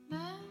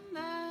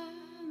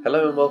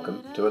Hello and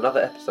welcome to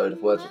another episode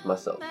of Words with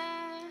Myself.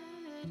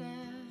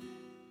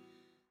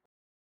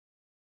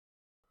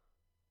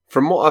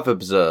 From what I've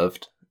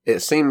observed,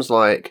 it seems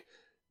like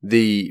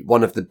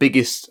one of the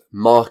biggest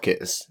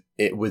markets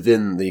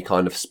within the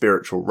kind of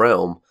spiritual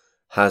realm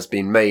has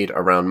been made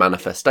around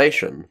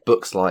manifestation.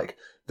 Books like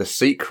The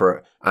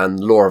Secret and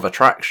Law of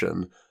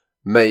Attraction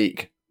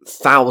make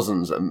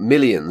thousands and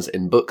millions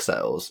in book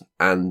sales,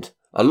 and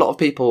a lot of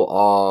people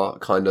are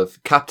kind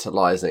of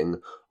capitalizing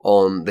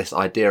on this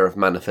idea of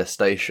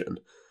manifestation,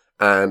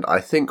 and I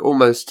think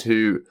almost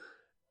to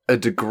a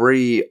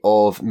degree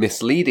of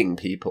misleading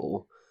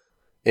people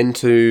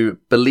into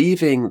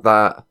believing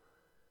that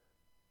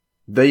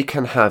they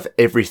can have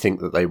everything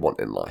that they want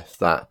in life,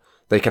 that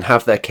they can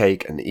have their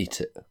cake and eat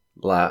it,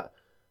 that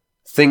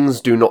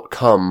things do not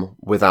come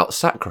without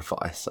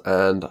sacrifice.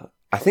 And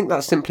I think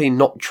that's simply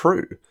not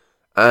true.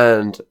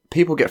 And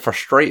people get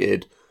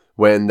frustrated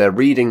when they're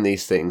reading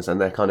these things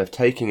and they're kind of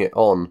taking it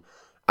on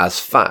as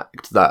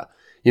fact that,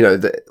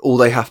 that all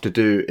they have to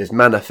do is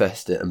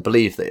manifest it and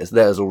believe that it's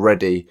theirs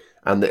already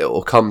and that it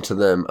will come to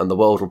them and the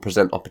world will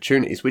present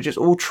opportunities, which is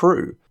all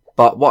true.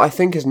 But what I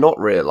think is not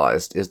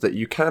realised is that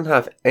you can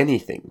have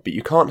anything, but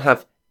you can't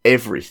have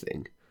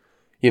everything.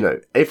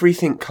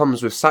 Everything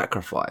comes with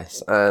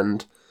sacrifice,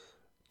 and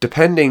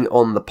depending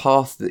on the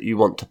path that you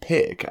want to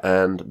pick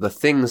and the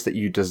things that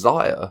you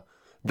desire,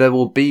 there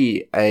will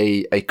be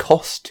a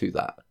cost to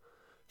that.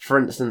 For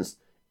instance,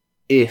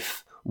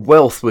 if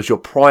wealth was your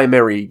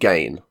primary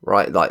gain,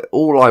 right? Like,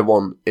 all I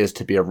want is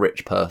to be a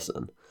rich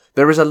person.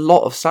 There is a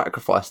lot of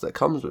sacrifice that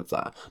comes with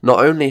that.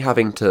 Not only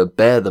having to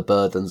bear the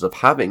burdens of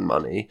having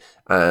money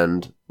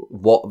and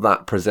what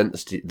that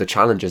presents to you, the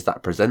challenges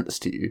that presents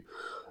to you,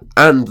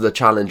 and the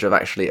challenge of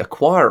actually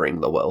acquiring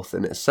the wealth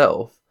in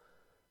itself,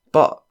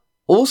 but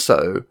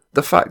also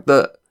the fact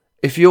that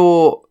if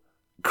you're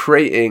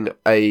creating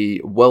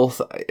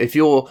if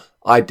your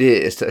idea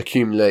is to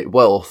accumulate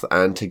wealth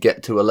and to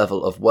get to a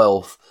level of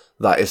wealth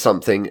that is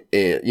something,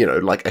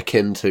 like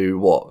akin to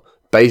what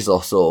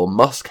Bezos or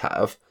Musk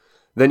have,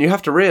 then you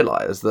have to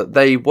realise that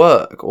they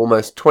work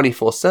almost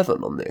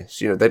 24/7 on this.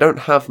 They don't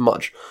have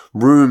much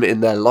room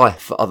in their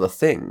life for other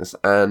things.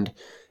 And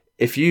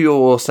if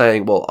you're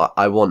saying, well,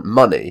 I want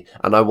money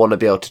and I want to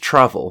be able to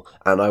travel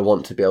and I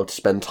want to be able to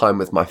spend time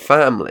with my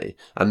family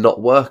and not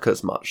work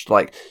as much,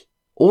 like,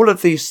 all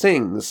of these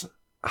things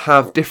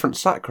have different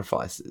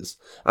sacrifices,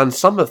 and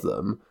some of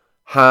them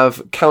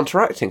have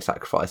counteracting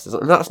sacrifices.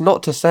 And that's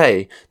not to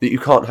say that you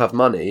can't have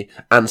money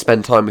and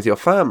spend time with your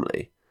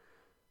family.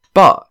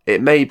 But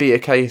it may be a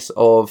case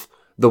of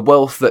the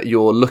wealth that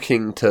you're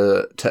looking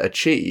to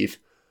achieve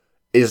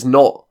is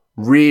not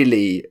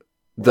really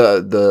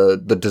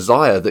the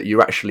desire that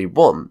you actually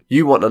want.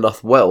 You want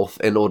enough wealth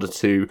in order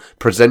to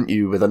present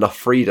you with enough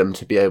freedom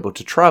to be able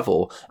to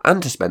travel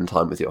and to spend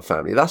time with your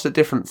family. That's a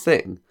different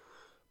thing.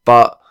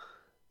 But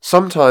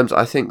sometimes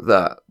I think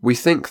that we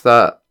think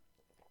that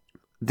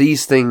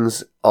these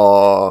things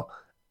are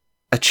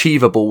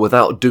achievable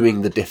without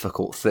doing the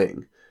difficult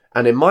thing.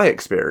 And in my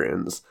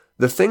experience,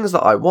 the things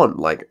that I want,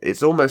 like,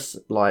 it's almost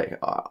like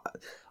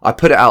I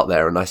put it out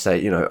there and I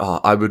say,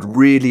 I would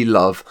really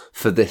love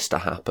for this to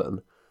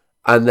happen.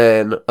 And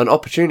then an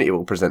opportunity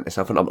will present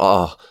itself and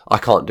I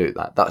can't do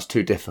that. That's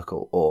too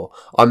difficult. Or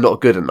I'm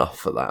not good enough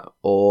for that.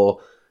 Or,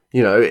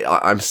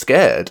 I'm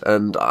scared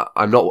and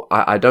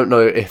I don't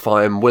know if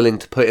I'm willing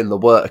to put in the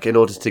work in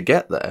order to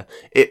get there.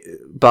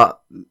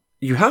 But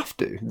you have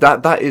to.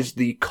 That is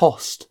the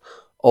cost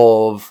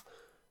of,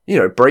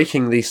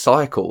 breaking these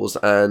cycles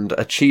and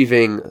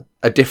achieving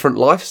a different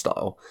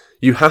lifestyle.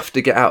 You have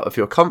to get out of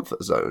your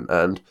comfort zone,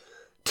 and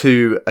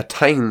to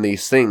attain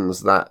these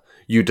things that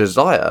you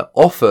desire,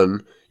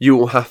 often you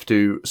will have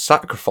to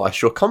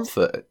sacrifice your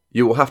comfort.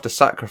 You will have to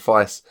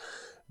sacrifice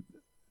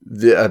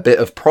a bit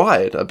of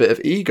pride, a bit of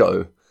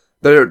ego.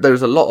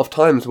 There's a lot of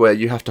times where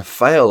you have to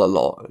fail a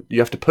lot. You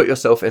have to put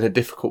yourself in a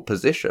difficult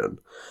position.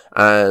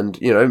 And,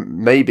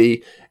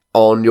 maybe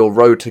on your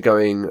road to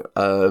going,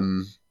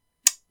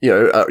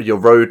 your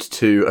road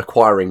to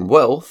acquiring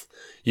wealth,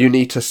 you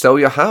need to sell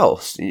your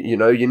house. You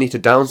need to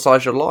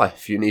downsize your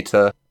life. You need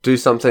to do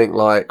something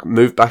like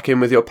move back in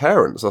with your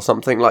parents or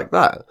something like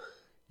that.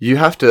 You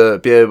have to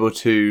be able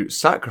to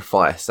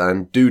sacrifice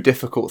and do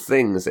difficult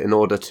things in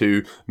order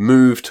to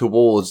move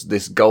towards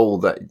this goal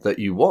that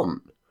you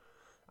want.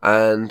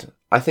 And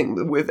I think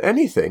that with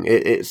anything,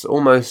 it's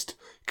almost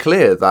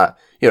clear that,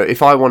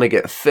 if I want to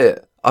get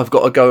fit, I've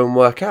got to go and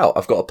work out.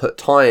 I've got to put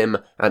time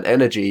and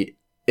energy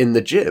in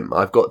the gym.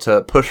 I've got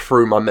to push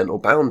through my mental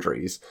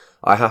boundaries.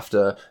 I have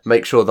to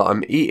make sure that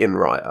I'm eating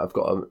right. I've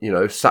got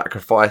to,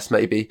 sacrifice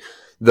maybe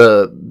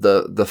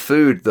the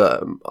food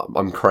that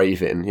I'm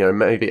craving.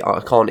 Maybe I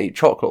can't eat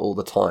chocolate all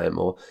the time,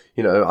 or,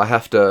 I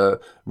have to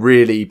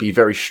really be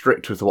very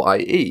strict with what I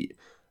eat.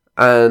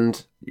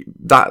 And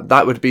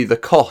that would be the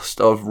cost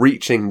of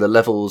reaching the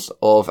levels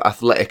of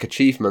athletic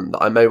achievement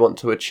that I may want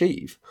to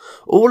achieve.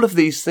 All of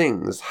these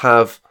things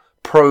have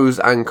pros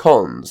and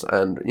cons,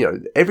 and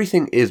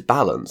everything is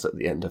balance at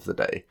the end of the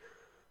day.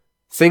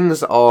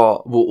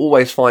 will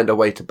always find a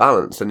way to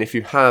balance. And if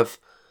you have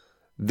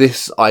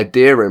this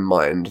idea in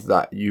mind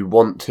that you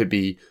want to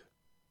be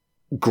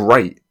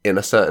great in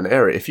a certain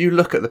area, if you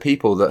look at the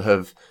people that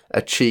have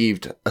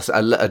achieved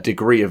a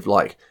degree of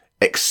like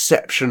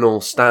exceptional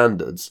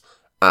standards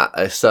at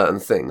a certain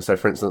thing, so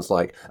for instance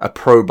like a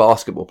pro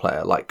basketball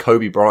player like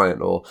Kobe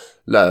Bryant or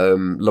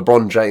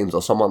LeBron James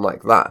or someone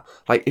like that,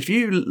 like if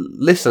you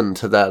listen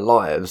to their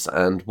lives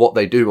and what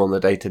they do on the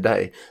day to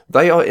day,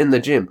 they are in the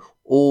gym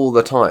all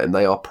the time,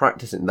 they are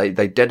practicing,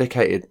 they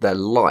dedicated their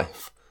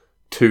life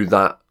to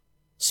that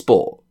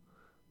sport.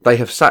 They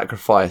have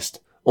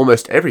sacrificed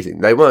almost everything.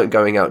 They weren't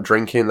going out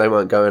drinking, they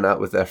weren't going out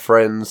with their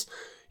friends,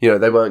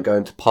 they weren't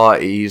going to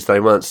parties,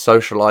 they weren't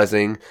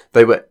socializing,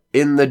 they were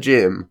in the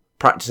gym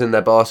practicing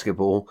their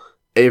basketball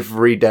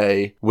every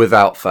day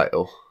without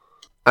fail.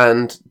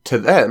 And to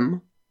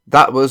them,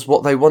 that was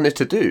what they wanted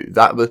to do.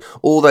 That was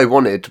all they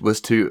wanted, was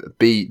to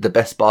be the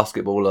best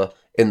basketballer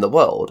in the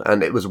world.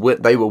 And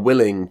they were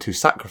willing to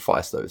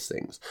sacrifice those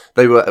things.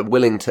 They were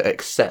willing to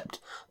accept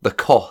the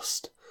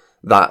cost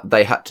that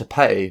they had to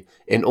pay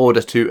in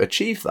order to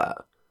achieve that.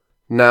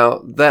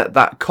 Now,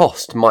 that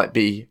cost might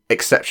be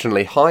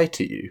exceptionally high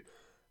to you,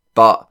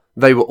 but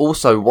they were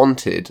also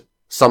wanted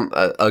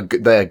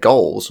their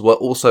goals were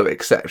also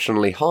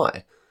exceptionally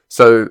high.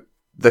 So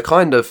the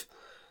cost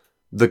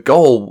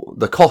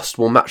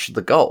will match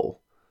the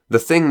goal. The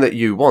thing that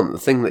you want, the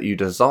thing that you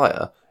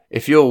desire,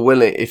 if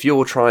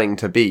you're trying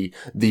to be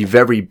the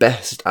very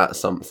best at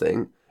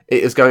something,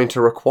 it is going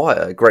to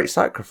require great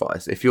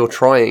sacrifice. If you're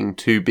trying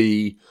to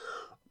be,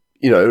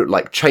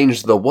 like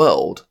change the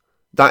world,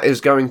 that is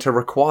going to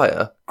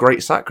require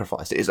great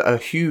sacrifice. It is a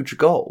huge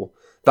goal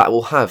that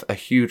will have a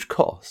huge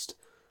cost.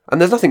 And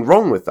there's nothing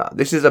wrong with that.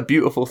 This is a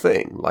beautiful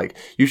thing. Like,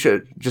 you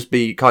should just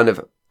be kind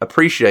of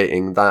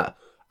appreciating that.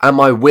 Am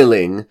I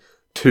willing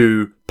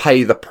to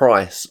pay the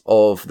price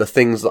of the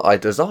things that I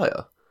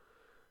desire?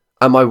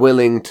 Am I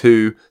willing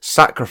to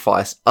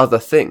sacrifice other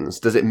things?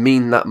 Does it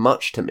mean that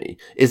much to me?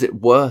 Is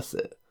it worth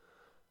it?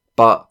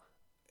 But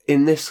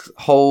in this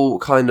whole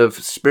kind of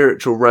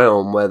spiritual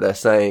realm where they're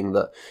saying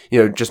that,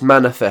 just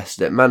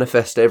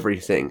manifest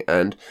everything,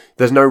 and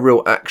there's no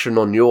real action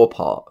on your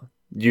part.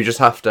 You just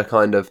have to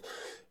kind of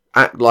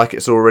act like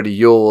it's already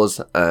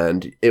yours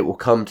and it will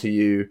come to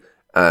you,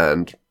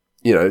 and,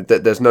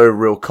 that there's no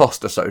real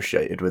cost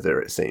associated with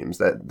it seems.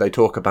 That they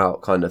talk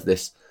about kind of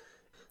this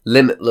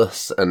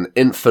limitless and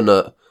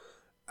infinite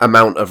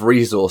amount of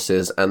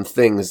resources and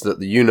things that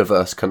the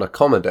universe can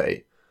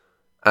accommodate,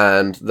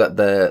 and that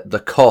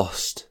the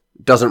cost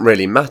doesn't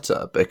really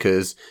matter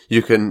because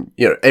you can,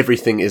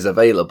 everything is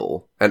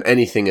available and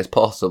anything is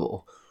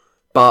possible.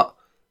 But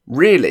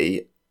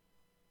really,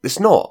 it's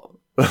not.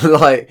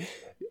 Like,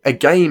 a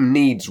game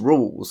needs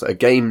rules. A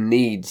game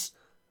needs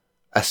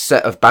a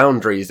set of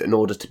boundaries in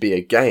order to be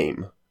a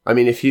game. I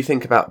mean, if you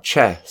think about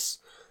chess,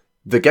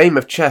 the game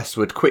of chess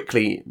would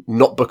quickly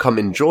not become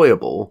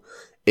enjoyable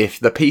if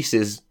the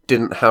pieces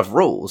didn't have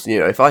rules.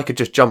 If I could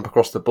just jump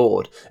across the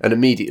board and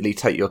immediately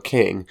take your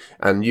king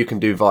and you can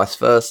do vice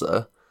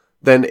versa,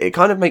 then it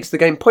kind of makes the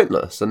game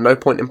pointless and no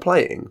point in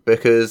playing,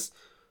 because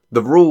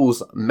the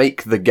rules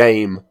make the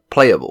game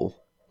playable.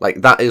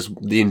 Like, that is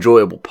the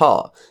enjoyable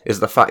part, is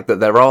the fact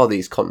that there are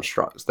these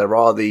constructs, there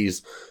are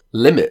these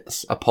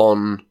limits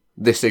upon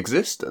this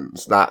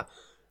existence that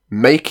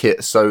make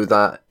it so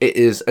that it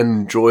is an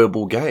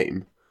enjoyable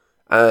game.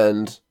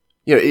 And,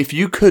 if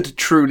you could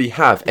truly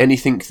have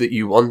anything that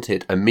you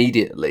wanted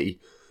immediately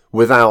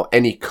without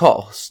any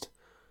cost,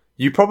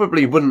 you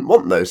probably wouldn't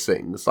want those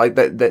things. Like,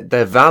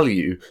 their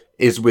value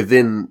is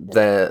within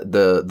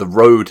the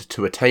road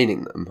to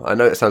attaining them. I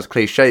know it sounds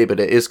cliche, but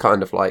it is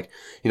kind of like,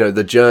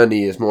 the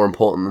journey is more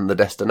important than the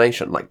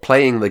destination. Like,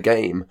 playing the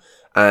game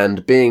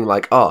and being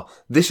like,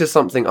 this is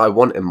something I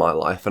want in my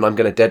life and I'm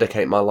going to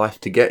dedicate my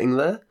life to getting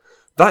there.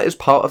 That is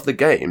part of the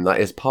game. That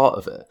is part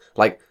of it.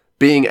 Like,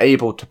 being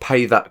able to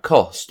pay that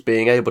cost,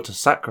 being able to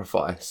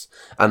sacrifice,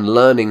 and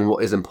learning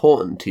what is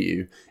important to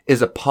you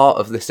is a part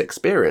of this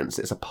experience.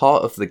 It's a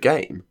part of the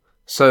game.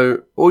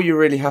 So all you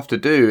really have to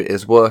do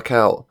is work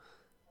out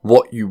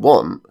what you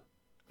want,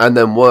 and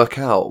then work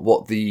out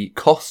what the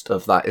cost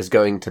of that is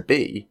going to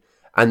be,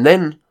 and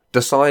then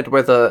decide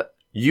whether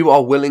you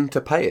are willing to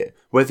pay it,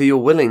 whether you're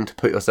willing to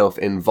put yourself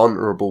in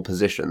vulnerable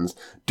positions,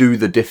 do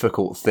the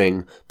difficult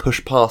thing,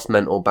 push past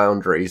mental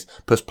boundaries,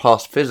 push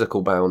past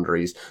physical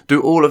boundaries,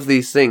 do all of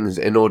these things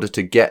in order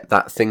to get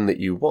that thing that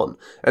you want.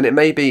 And it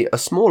may be a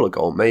smaller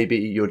goal. Maybe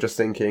you're just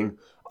thinking,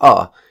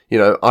 I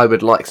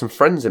would like some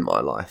friends in my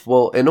life.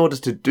 Well, in order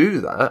to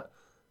do that,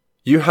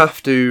 you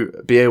have to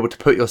be able to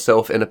put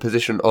yourself in a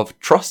position of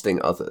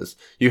trusting others.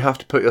 You have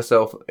to put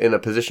yourself in a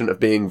position of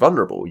being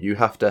vulnerable. You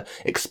have to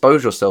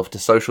expose yourself to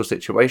social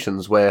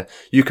situations where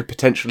you could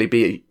potentially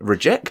be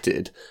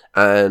rejected.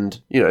 And,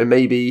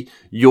 maybe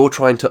you're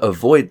trying to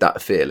avoid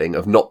that feeling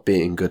of not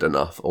being good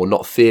enough or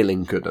not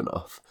feeling good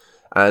enough.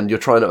 And you're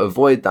trying to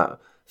avoid that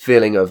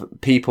feeling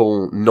of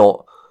people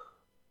not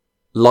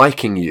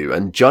liking you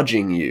and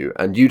judging you.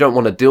 And you don't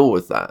want to deal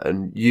with that.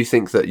 And you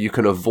think that you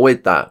can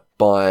avoid that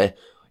by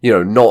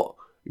not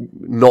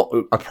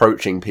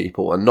approaching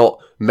people and not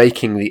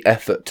making the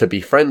effort to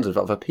be friends with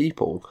other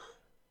people.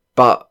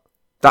 But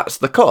that's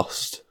the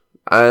cost.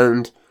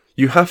 And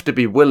you have to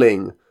be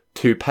willing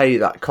to pay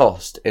that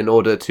cost in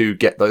order to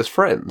get those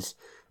friends.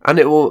 And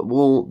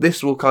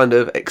this will kind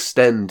of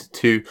extend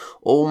to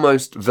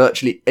almost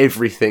virtually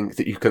everything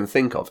that you can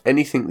think of.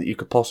 Anything that you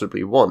could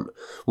possibly want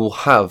will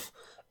have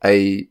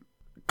a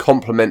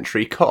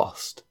complementary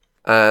cost.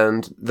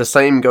 And the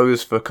same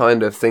goes for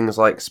kind of things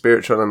like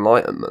spiritual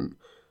enlightenment.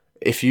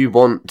 If you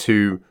want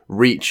to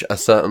reach a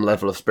certain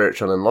level of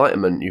spiritual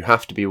enlightenment, you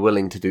have to be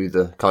willing to do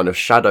the kind of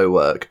shadow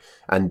work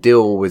and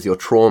deal with your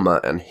trauma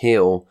and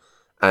heal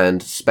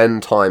and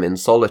spend time in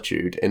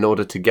solitude in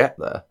order to get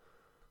there.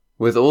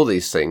 With all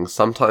these things,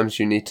 sometimes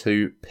you need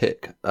to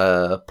pick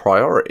a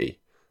priority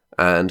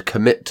and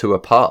commit to a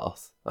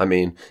path. I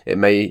mean, it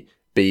may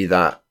be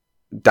that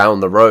down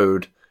the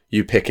road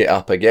you pick it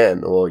up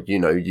again, or,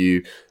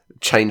 you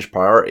change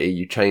priority,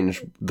 you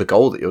change the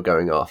goal that you're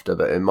going after,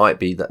 but it might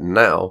be that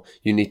now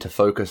you need to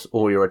focus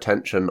all your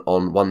attention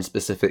on one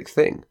specific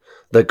thing,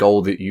 the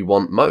goal that you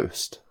want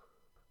most.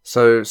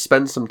 So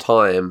spend some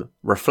time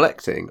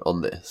reflecting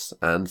on this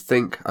and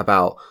think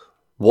about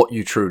what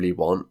you truly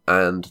want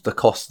and the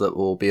cost that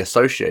will be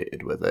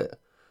associated with it,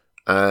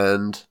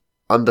 and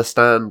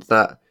understand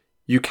that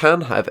you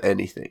can have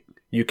anything.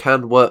 You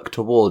can work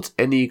towards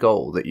any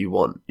goal that you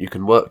want. You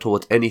can work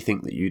towards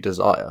anything that you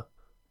desire,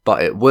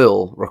 but it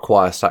will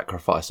require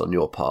sacrifice on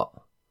your part.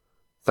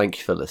 Thank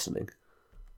you for listening.